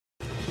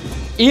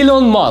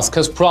Elon Musk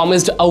has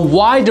promised a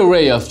wide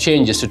array of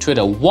changes to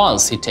Twitter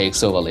once he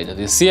takes over later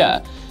this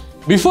year.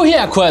 Before he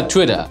acquired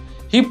Twitter,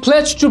 he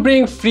pledged to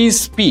bring free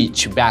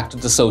speech back to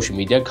the social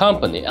media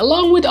company,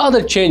 along with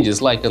other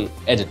changes like an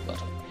edit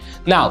button.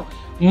 Now,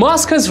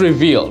 Musk has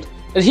revealed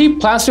that he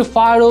plans to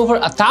fire over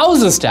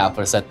 1,000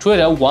 staffers at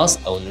Twitter once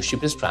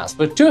ownership is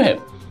transferred to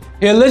him.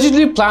 He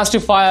allegedly plans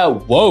to fire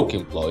woke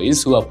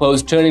employees who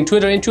oppose turning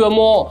Twitter into a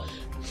more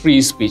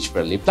free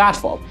speech-friendly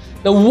platform.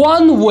 The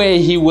one way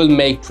he will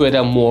make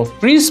Twitter more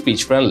free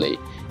speech-friendly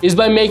is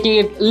by making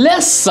it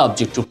less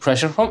subject to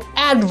pressure from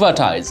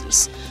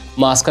advertisers.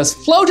 Musk has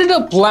floated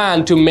a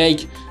plan to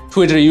make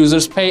Twitter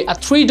users pay a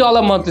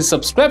 $3 monthly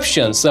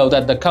subscription so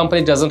that the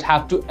company doesn't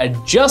have to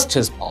adjust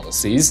his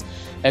policies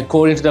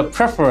according to the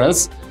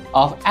preference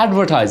of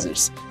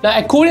advertisers. Now,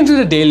 according to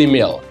the Daily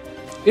Mail,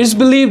 it's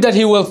believed that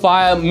he will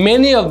fire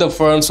many of the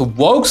firm's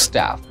woke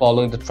staff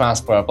following the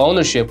transfer of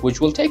ownership, which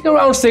will take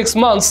around 6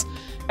 months,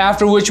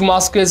 after which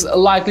Musk is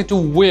likely to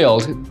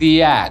wield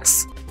the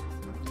axe.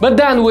 But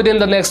then, within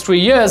the next 3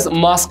 years,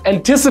 Musk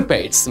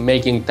anticipates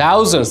making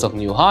thousands of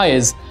new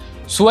hires,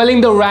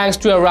 swelling the ranks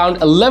to around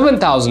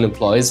 11,000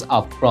 employees,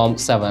 up from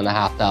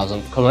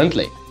 7,500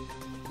 currently.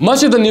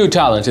 Much of the new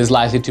talent is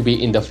likely to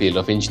be in the field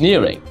of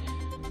engineering.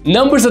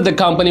 Numbers at the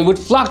company would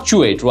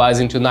fluctuate,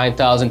 rising to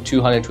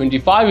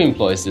 9,225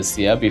 employees this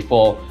year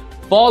before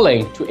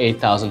falling to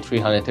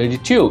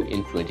 8,332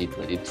 in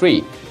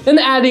 2023, then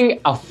adding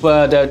a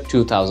further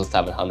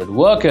 2,700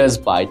 workers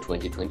by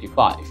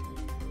 2025.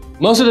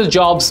 Most of the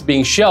jobs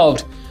being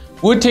shelved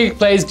would take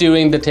place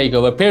during the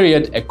takeover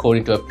period,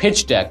 according to a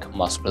pitch deck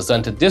Musk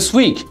presented this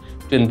week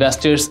to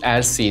investors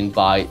as seen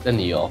by the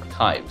New York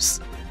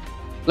Times.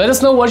 Let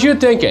us know what you're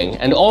thinking,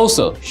 and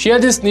also share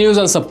this news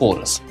and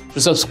support us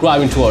through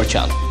subscribing to our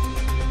channel.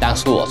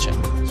 Thanks for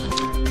watching.